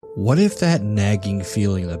What if that nagging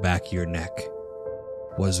feeling in the back of your neck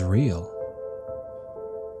was real?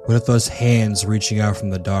 What if those hands reaching out from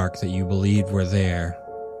the dark that you believed were there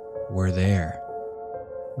were there?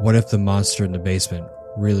 What if the monster in the basement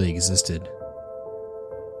really existed?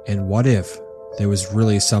 And what if there was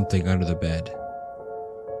really something under the bed?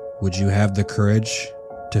 Would you have the courage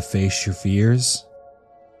to face your fears?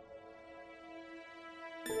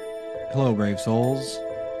 Hello, brave souls,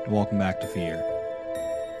 and welcome back to Fear.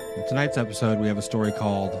 In tonight's episode, we have a story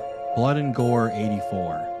called Blood and Gore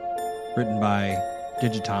 84, written by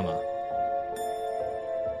Digitama.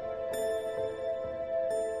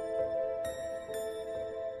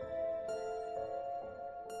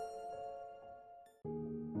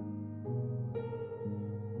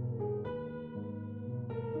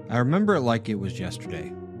 I remember it like it was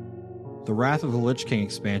yesterday. The Wrath of the Lich King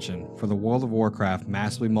expansion for the World of Warcraft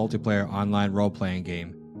massively multiplayer online role-playing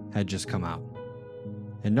game had just come out.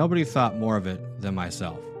 And nobody thought more of it than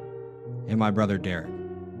myself, and my brother Derek.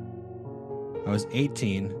 I was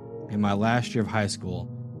 18, in my last year of high school,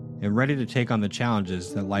 and ready to take on the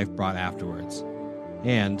challenges that life brought afterwards.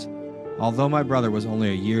 And, although my brother was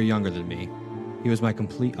only a year younger than me, he was my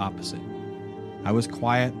complete opposite. I was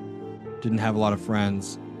quiet, didn't have a lot of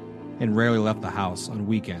friends, and rarely left the house on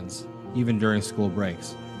weekends, even during school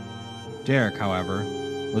breaks. Derek, however,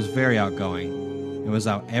 was very outgoing and was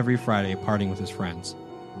out every Friday partying with his friends,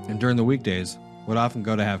 and during the weekdays would often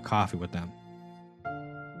go to have coffee with them.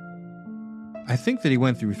 I think that he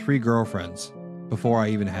went through 3 girlfriends before I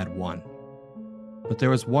even had one. But there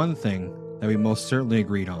was one thing that we most certainly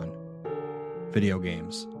agreed on: video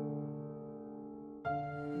games.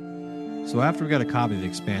 So after we got a copy of the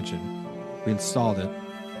expansion, we installed it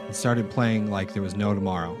and started playing like there was no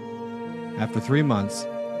tomorrow. After 3 months,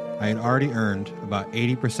 I had already earned about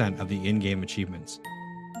 80% of the in-game achievements.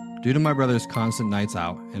 Due to my brother's constant nights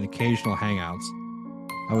out and occasional hangouts,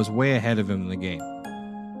 I was way ahead of him in the game.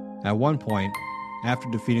 At one point, after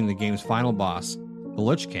defeating the game's final boss, the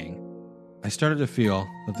Lich King, I started to feel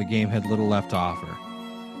that the game had little left to offer,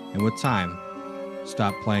 and with time,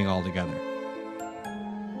 stopped playing altogether.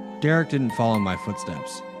 Derek didn't follow in my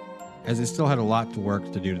footsteps, as he still had a lot to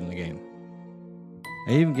work to do in the game.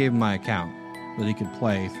 I even gave him my account so that he could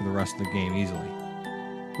play through the rest of the game easily.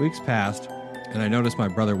 Weeks passed, and I noticed my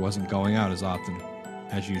brother wasn't going out as often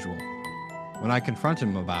as usual. When I confronted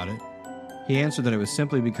him about it, he answered that it was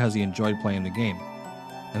simply because he enjoyed playing the game,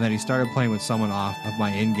 and that he started playing with someone off of my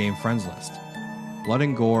in-game friends list, Blood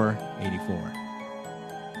and Gore 84.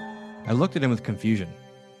 I looked at him with confusion.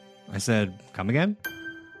 I said, "Come again?"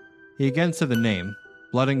 He again said the name,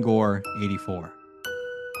 Blood and Gore 84.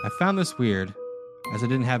 I found this weird, as I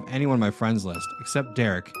didn't have anyone on my friends list except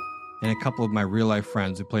Derek and a couple of my real-life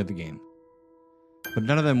friends who played the game. But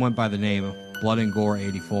none of them went by the name Blood and Gore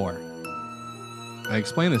 84. I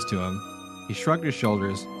explained this to him. He shrugged his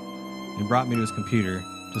shoulders and brought me to his computer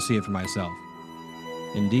to see it for myself.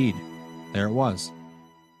 Indeed, there it was,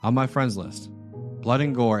 on my friends list, Blood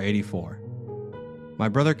and Gore 84. My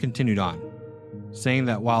brother continued on, saying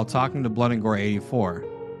that while talking to Blood and Gore 84,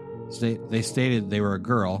 they stated they were a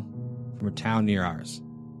girl from a town near ours,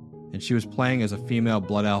 and she was playing as a female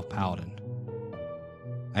Blood Elf Paladin.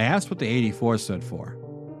 I asked what the 84 stood for.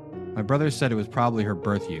 My brother said it was probably her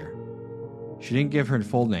birth year. She didn't give her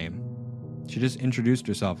full name. She just introduced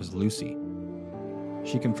herself as Lucy.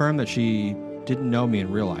 She confirmed that she didn't know me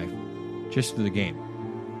in real life, just through the game.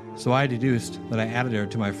 So I deduced that I added her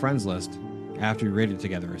to my friends list after we raided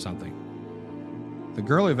together or something. The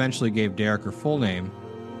girl eventually gave Derek her full name,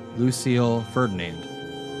 Lucille Ferdinand,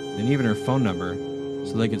 and even her phone number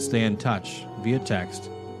so they could stay in touch via text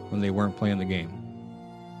when they weren't playing the game.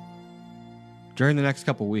 During the next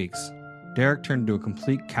couple weeks, Derek turned into a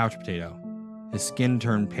complete couch potato. His skin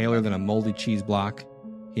turned paler than a moldy cheese block.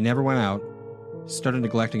 He never went out, started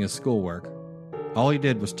neglecting his schoolwork. All he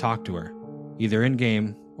did was talk to her, either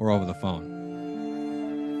in-game or over the phone,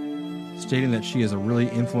 stating that she is a really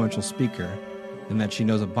influential speaker and that she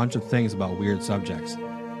knows a bunch of things about weird subjects,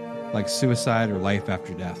 like suicide or life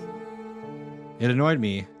after death. It annoyed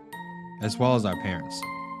me, as well as our parents.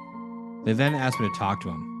 They then asked me to talk to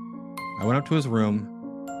him. I went up to his room,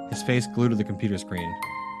 his face glued to the computer screen,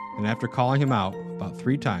 and after calling him out about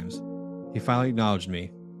 3 times, he finally acknowledged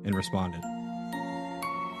me and responded.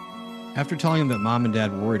 After telling him that Mom and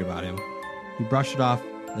Dad were worried about him, he brushed it off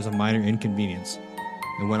as a minor inconvenience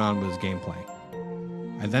and went on with his gameplay.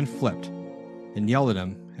 I then flipped and yelled at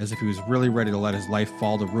him as if he was really ready to let his life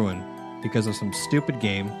fall to ruin because of some stupid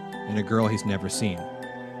game and a girl he's never seen.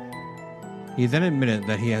 He then admitted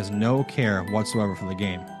that he has no care whatsoever for the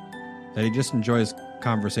game, that he just enjoys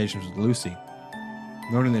conversations with Lucy,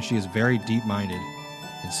 noting that she is very deep-minded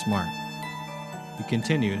and smart. He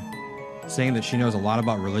continued, saying that she knows a lot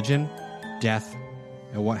about religion, death,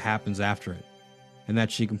 and what happens after it, and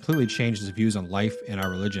that she completely changed his views on life and our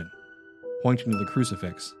religion, pointing to the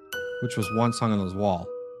crucifix, which was once hung on his wall,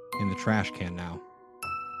 in the trash can now.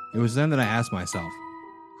 It was then that I asked myself,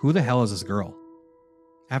 who the hell is this girl?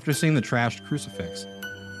 After seeing the trashed crucifix,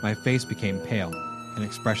 my face became pale and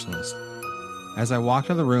expressionless. As I walked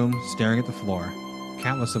out of the room, staring at the floor,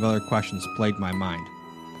 countless of other questions plagued my mind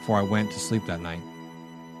before I went to sleep that night.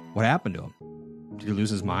 What happened to him? Did he lose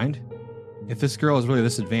his mind? If this girl is really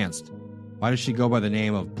this advanced, why does she go by the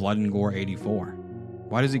name of Blood and Gore 84?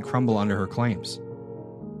 Why does he crumble under her claims?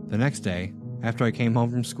 The next day, after I came home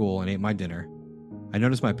from school and ate my dinner, I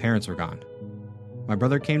noticed my parents were gone. My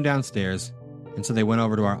brother came downstairs and said they went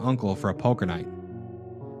over to our uncle for a poker night.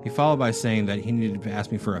 He followed by saying that he needed to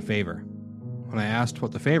ask me for a favor. When I asked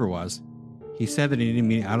what the favor was, he said that he needed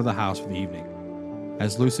me out of the house for the evening,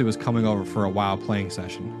 as Lucy was coming over for a WoW playing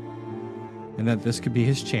session, and that this could be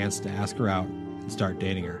his chance to ask her out and start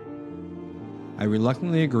dating her. I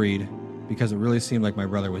reluctantly agreed because it really seemed like my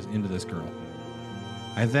brother was into this girl.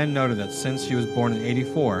 I then noted that since she was born in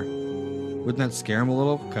 84, wouldn't that scare him a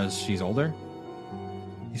little because she's older?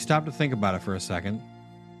 He stopped to think about it for a second,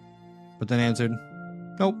 but then answered,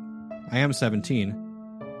 "Nope, I am 17,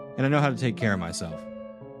 and I know how to take care of myself."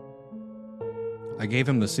 I gave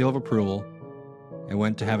him the seal of approval and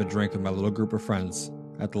went to have a drink with my little group of friends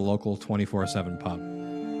at the local 24/7 pub.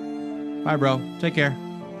 "Bye, bro. Take care."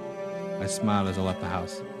 I smiled as I left the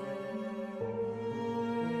house.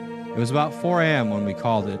 It was about 4 a.m. when we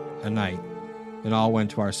called it a night and all went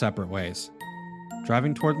to our separate ways.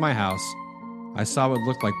 Driving toward my house, I saw what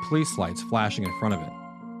looked like police lights flashing in front of it.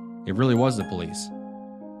 It really was the police.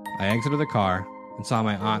 I exited the car and saw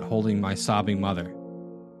my aunt holding my sobbing mother.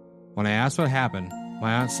 When I asked what happened,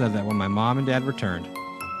 my aunt said that when my mom and dad returned,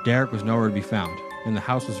 Derek was nowhere to be found, and the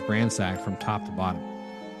house was ransacked from top to bottom,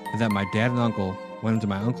 and that my dad and uncle went into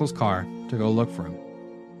my uncle's car to go look for him.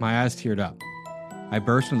 My eyes teared up. I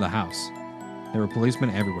burst into the house. There were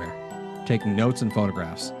policemen everywhere, taking notes and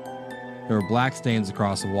photographs. There were black stains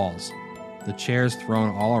across the walls, the chairs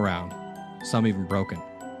thrown all around, some even broken.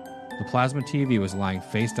 The plasma TV was lying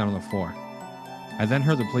face down on the floor. I then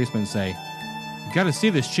heard the policeman say, "You gotta see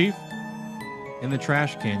this, Chief." In the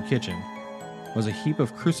trash can kitchen was a heap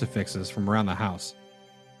of crucifixes from around the house.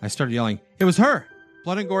 I started yelling, "It was her!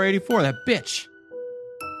 Blood and Gore 84, that bitch!"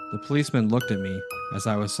 The policeman looked at me as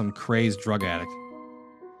I was some crazed drug addict.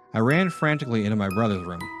 I ran frantically into my brother's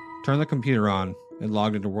room, turned the computer on, and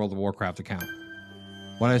logged into World of Warcraft account.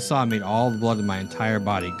 What I saw made all the blood in my entire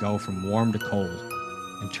body go from warm to cold,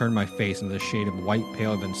 and turned my face into the shade of white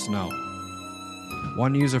paler than snow.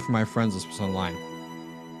 One user from my friends list was online,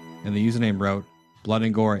 and the username wrote, Blood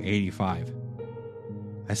and Gore 85.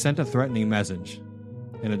 I sent a threatening message,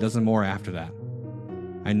 and a dozen more after that.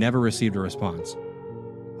 I never received a response.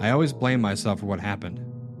 I always blame myself for what happened,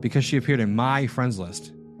 because she appeared in my friends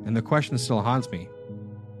list, and the question still haunts me.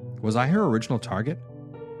 Was I her original target?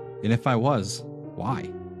 And if I was,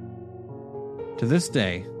 why? To this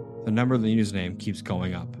day, the number of the username keeps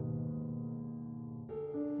going up.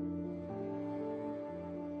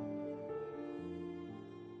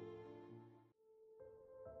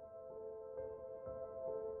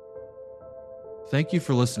 Thank you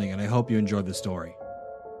for listening, and I hope you enjoyed the story.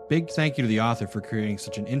 Big thank you to the author for creating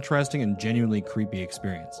such an interesting and genuinely creepy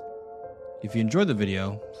experience. If you enjoyed the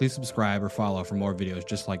video, please subscribe or follow for more videos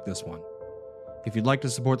just like this one. If you'd like to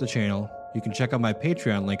support the channel, you can check out my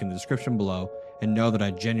Patreon link in the description below and know that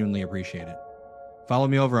I genuinely appreciate it. Follow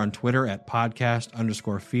me over on Twitter at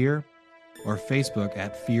podcast_fear or Facebook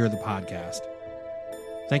at Fear the Podcast.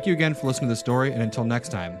 Thank you again for listening to the story, and until next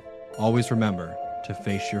time, always remember to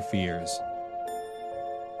face your fears.